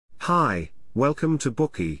Hi, welcome to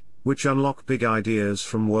Bookie, which unlock big ideas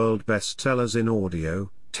from world bestsellers in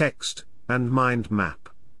audio, text, and mind map.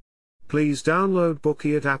 Please download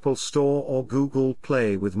Bookie at Apple Store or Google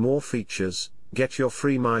Play with more features. Get your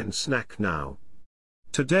free mind snack now.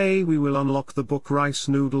 Today we will unlock the book Rice,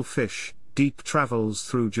 Noodle, Fish, Deep Travels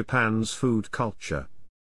Through Japan's Food Culture.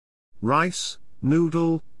 Rice,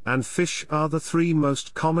 noodle, and fish are the three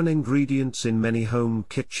most common ingredients in many home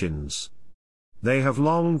kitchens. They have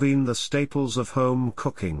long been the staples of home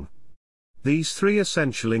cooking. These three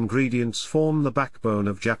essential ingredients form the backbone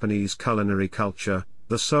of Japanese culinary culture,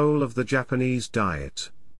 the soul of the Japanese diet.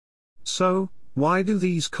 So, why do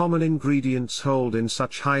these common ingredients hold in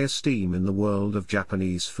such high esteem in the world of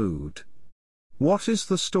Japanese food? What is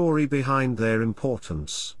the story behind their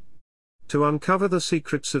importance? To uncover the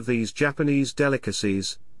secrets of these Japanese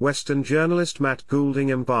delicacies, Western journalist Matt Goulding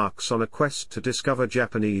embarks on a quest to discover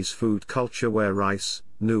Japanese food culture where rice,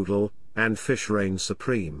 noodle, and fish reign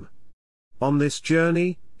supreme. On this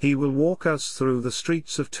journey, he will walk us through the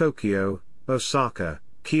streets of Tokyo, Osaka,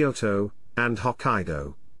 Kyoto, and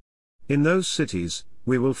Hokkaido. In those cities,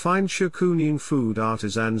 we will find shokunin food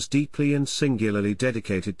artisans deeply and singularly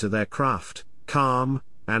dedicated to their craft, calm,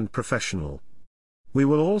 and professional. We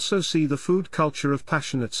will also see the food culture of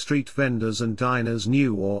passionate street vendors and diners,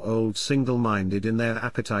 new or old, single-minded in their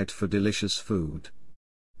appetite for delicious food.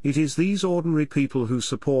 It is these ordinary people who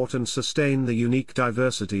support and sustain the unique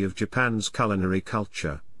diversity of Japan's culinary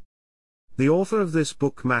culture. The author of this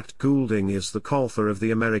book, Matt Goulding, is the co-author of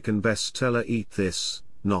the American bestseller Eat This,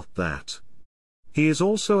 Not That. He is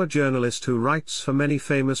also a journalist who writes for many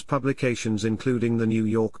famous publications including the New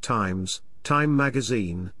York Times, Time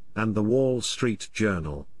magazine, and the Wall Street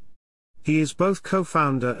Journal. He is both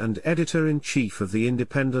co-founder and editor-in-chief of the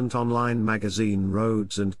independent online magazine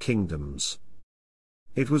Roads and Kingdoms.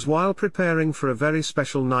 It was while preparing for a very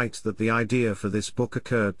special night that the idea for this book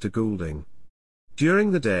occurred to Goulding.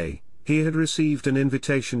 During the day, he had received an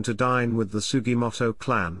invitation to dine with the Sugimoto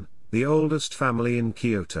clan, the oldest family in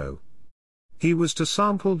Kyoto. He was to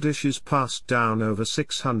sample dishes passed down over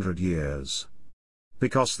 600 years.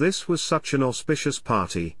 Because this was such an auspicious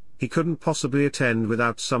party, he couldn't possibly attend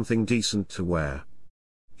without something decent to wear.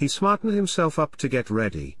 He smartened himself up to get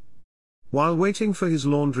ready. While waiting for his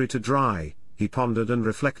laundry to dry, he pondered and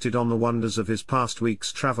reflected on the wonders of his past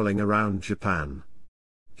weeks traveling around Japan.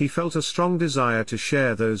 He felt a strong desire to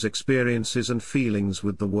share those experiences and feelings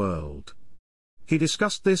with the world. He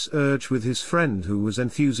discussed this urge with his friend, who was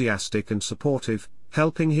enthusiastic and supportive,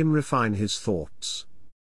 helping him refine his thoughts.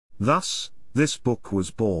 Thus, this book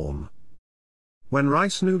was born. When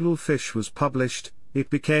Rice, Noodle, Fish was published, it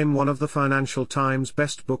became one of the Financial Times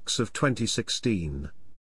best books of 2016.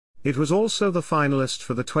 It was also the finalist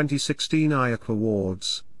for the 2016 IAC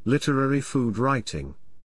Awards, Literary Food Writing.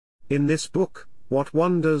 In this book, what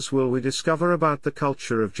wonders will we discover about the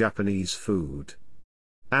culture of Japanese food?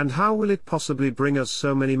 And how will it possibly bring us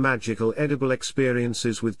so many magical edible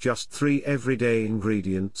experiences with just three everyday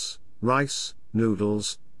ingredients, rice,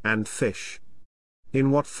 noodles, and fish?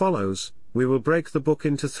 In what follows, we will break the book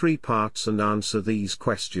into three parts and answer these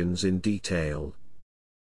questions in detail.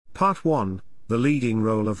 Part 1, the leading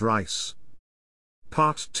role of rice.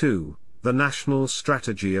 Part 2, the national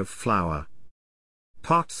strategy of flour.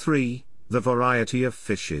 Part 3, the variety of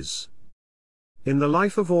fishes. In the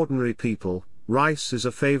life of ordinary people, rice is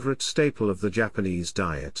a favorite staple of the Japanese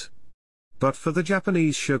diet. But for the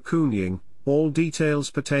Japanese shokunin, all details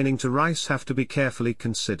pertaining to rice have to be carefully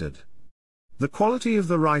considered. The quality of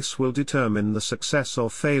the rice will determine the success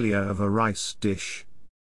or failure of a rice dish.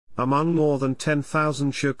 Among more than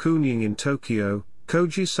 10,000 shokunin in Tokyo,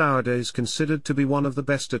 Koji Sawada is considered to be one of the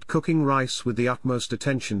best at cooking rice with the utmost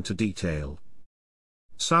attention to detail.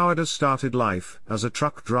 Sawada started life as a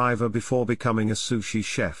truck driver before becoming a sushi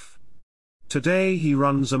chef. Today he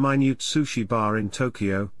runs a minute sushi bar in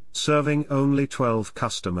Tokyo, serving only 12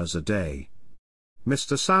 customers a day.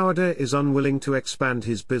 Mr. Sawada is unwilling to expand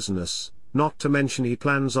his business, not to mention he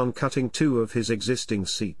plans on cutting 2 of his existing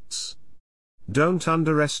seats. Don't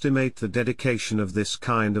underestimate the dedication of this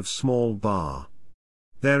kind of small bar.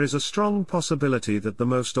 There is a strong possibility that the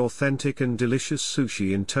most authentic and delicious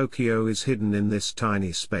sushi in Tokyo is hidden in this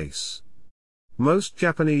tiny space. Most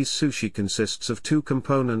Japanese sushi consists of 2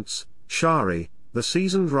 components, shari, the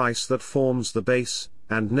seasoned rice that forms the base,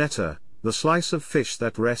 and neta, the slice of fish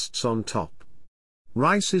that rests on top.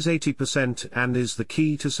 Rice is 80% and is the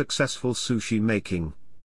key to successful sushi making.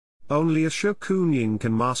 Only a shokunin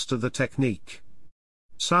can master the technique.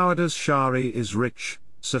 Sawada's shari is rich,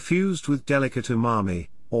 suffused with delicate umami,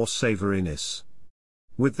 or savoriness.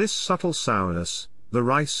 With this subtle sourness, the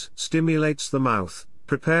rice stimulates the mouth,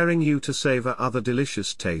 preparing you to savor other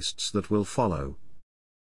delicious tastes that will follow.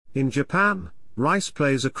 In Japan, rice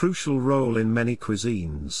plays a crucial role in many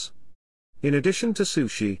cuisines. In addition to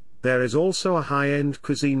sushi, there is also a high-end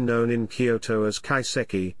cuisine known in Kyoto as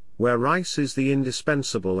kaiseki, where rice is the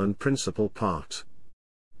indispensable and principal part.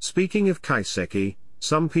 Speaking of kaiseki,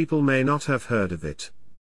 some people may not have heard of it.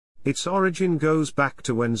 Its origin goes back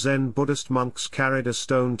to when Zen Buddhist monks carried a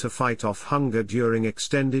stone to fight off hunger during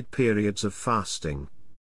extended periods of fasting.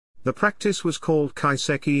 The practice was called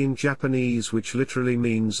kaiseki in Japanese, which literally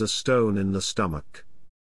means a stone in the stomach.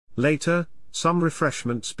 Later, some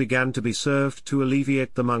refreshments began to be served to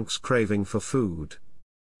alleviate the monks' craving for food.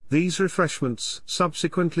 These refreshments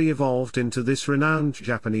subsequently evolved into this renowned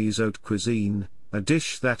Japanese haute cuisine, a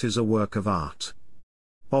dish that is a work of art.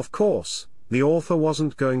 Of course, the author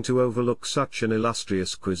wasn't going to overlook such an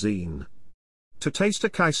illustrious cuisine. To taste a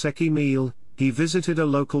kaiseki meal, he visited a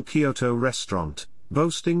local Kyoto restaurant,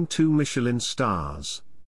 boasting 2 Michelin stars.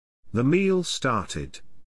 The meal started.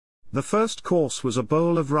 The first course was a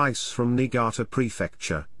bowl of rice from Niigata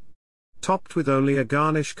Prefecture. Topped with only a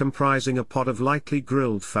garnish comprising a pod of lightly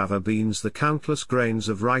grilled fava beans, the countless grains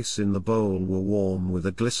of rice in the bowl were warm with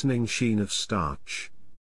a glistening sheen of starch.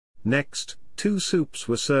 Next, 2 soups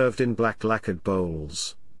were served in black lacquered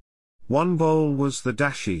bowls. One bowl was the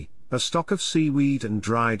dashi, a stock of seaweed and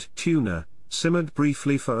dried tuna, simmered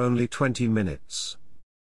briefly for only 20 minutes.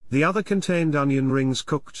 The other contained onion rings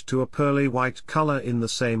cooked to a pearly white color in the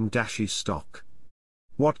same dashi stock.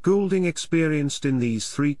 What Goulding experienced in these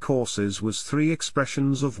 3 courses was 3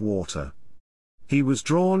 expressions of water. He was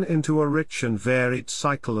drawn into a rich and varied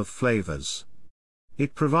cycle of flavors.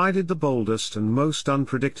 It provided the boldest and most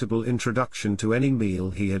unpredictable introduction to any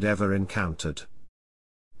meal he had ever encountered.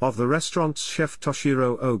 Of the restaurant's chef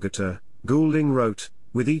Toshiro Ogata, Goulding wrote,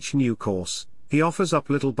 "With each new course, he offers up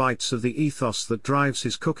little bites of the ethos that drives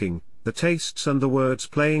his cooking, the tastes and the words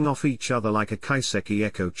playing off each other like a kaiseki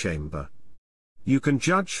echo chamber." You can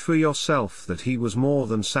judge for yourself that he was more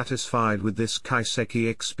than satisfied with this kaiseki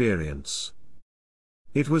experience.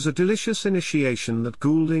 It was a delicious initiation that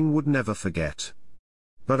Goulding would never forget.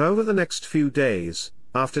 But over the next few days,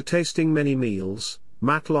 after tasting many meals,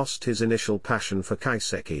 Matt lost his initial passion for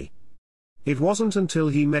kaiseki. It wasn't until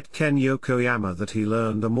he met Ken Yokoyama that he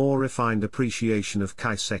learned a more refined appreciation of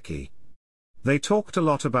kaiseki. They talked a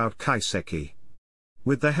lot about kaiseki.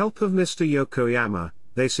 With the help of Mr. Yokoyama,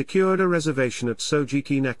 they secured a reservation at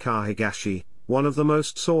Sojiki Nakahigashi, one of the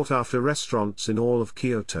most sought-after restaurants in all of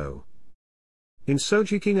Kyoto. In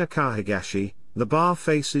Sojiki Nakahigashi, the bar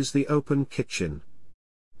faces the open kitchen.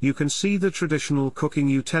 You can see the traditional cooking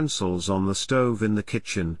utensils on the stove in the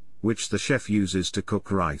kitchen, which the chef uses to cook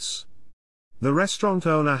rice. The restaurant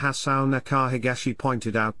owner Hasao Nakahigashi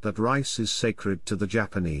pointed out that rice is sacred to the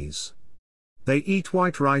Japanese. They eat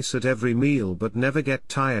white rice at every meal but never get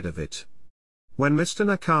tired of it. When Mr.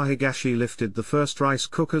 Nakahigashi lifted the first rice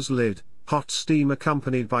cooker's lid, hot steam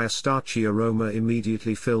accompanied by a starchy aroma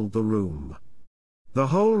immediately filled the room. The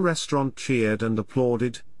whole restaurant cheered and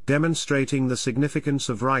applauded, demonstrating the significance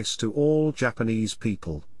of rice to all Japanese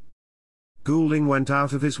people. Goulding went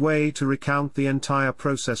out of his way to recount the entire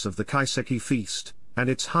process of the kaiseki feast, and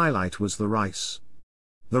its highlight was the rice.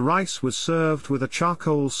 The rice was served with a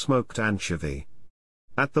charcoal-smoked anchovy.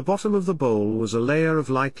 At the bottom of the bowl was a layer of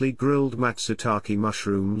lightly grilled matsutake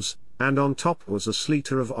mushrooms, and on top was a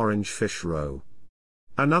sleeter of orange fish roe.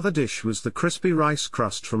 Another dish was the crispy rice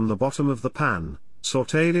crust from the bottom of the pan,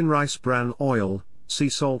 sautéed in rice bran oil, sea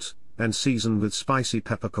salt, and seasoned with spicy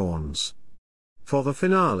peppercorns. For the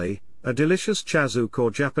finale, a delicious chazuke or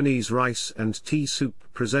Japanese rice and tea soup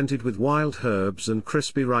presented with wild herbs and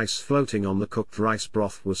crispy rice floating on the cooked rice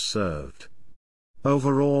broth was served.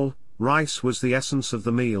 Overall, rice was the essence of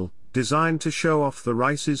the meal, designed to show off the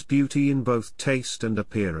rice's beauty in both taste and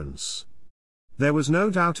appearance. There was no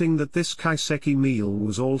doubting that this kaiseki meal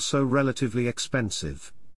was also relatively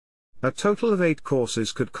expensive. A total of 8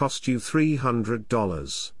 courses could cost you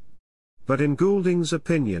 $300. But in Goulding's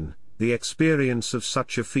opinion, the experience of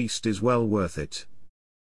such a feast is well worth it.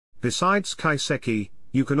 Besides kaiseki,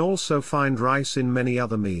 you can also find rice in many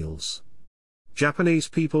other meals. Japanese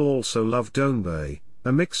people also love donbei,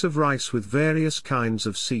 a mix of rice with various kinds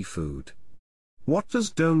of seafood. What does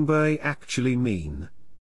donbei actually mean?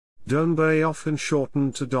 Donbei, often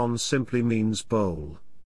shortened to don, simply means bowl.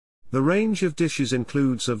 The range of dishes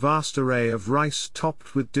includes a vast array of rice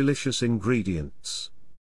topped with delicious ingredients.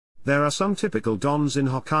 There are some typical dons in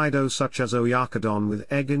Hokkaido, such as oyakudon with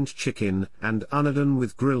egg and chicken, and unadon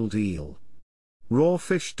with grilled eel. Raw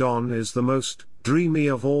fish don is the most dreamy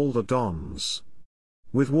of all the dons.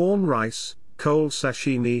 With warm rice, cold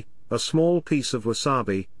sashimi, a small piece of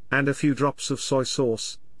wasabi, and a few drops of soy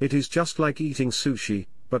sauce, it is just like eating sushi,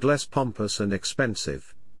 but less pompous and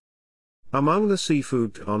expensive. Among the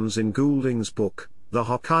seafood tons in Goulding's book, the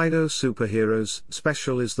Hokkaido Superheroes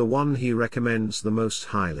Special is the one he recommends the most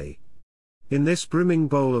highly. In this brimming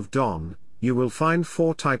bowl of don, you will find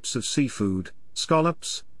 4 types of seafood: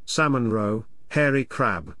 scallops, salmon roe, hairy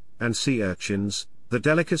crab, and sea urchins, the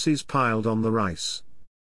delicacies piled on the rice.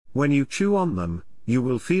 When you chew on them, you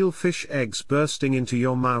will feel fish eggs bursting into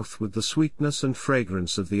your mouth with the sweetness and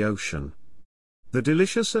fragrance of the ocean. The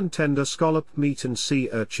delicious and tender scallop meat and sea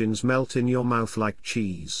urchins melt in your mouth like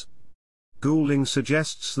cheese. Goulding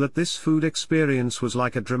suggests that this food experience was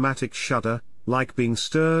like a dramatic shudder, like being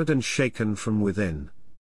stirred and shaken from within.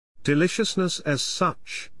 Deliciousness as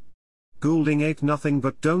such. Goulding ate nothing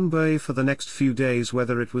but donbei for the next few days,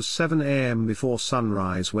 whether it was 7 a.m. before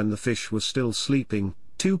sunrise when the fish was still sleeping,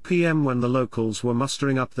 2 p.m. when the locals were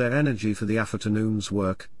mustering up their energy for the afternoon's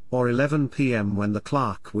work, or 11 p.m. when the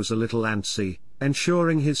clerk was a little antsy,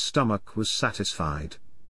 ensuring his stomach was satisfied.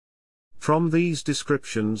 From these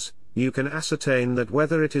descriptions, you can ascertain that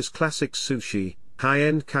whether it is classic sushi,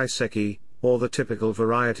 high-end kaiseki, or the typical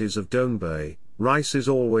varieties of donbei, rice is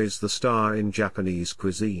always the star in Japanese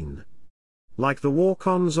cuisine. Like the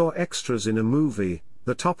walk-ons or extras in a movie,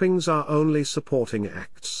 the toppings are only supporting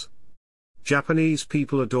acts. Japanese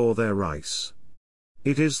people adore their rice.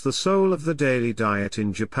 It is the soul of the daily diet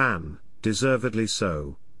in Japan, deservedly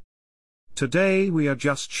so. Today we are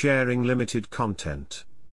just sharing limited content.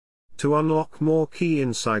 To unlock more key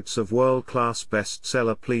insights of world-class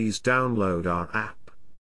bestseller, please download our app.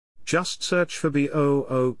 Just search for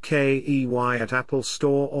BOOKEY at Apple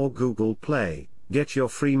Store or Google Play. Get your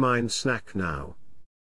free mind snack now.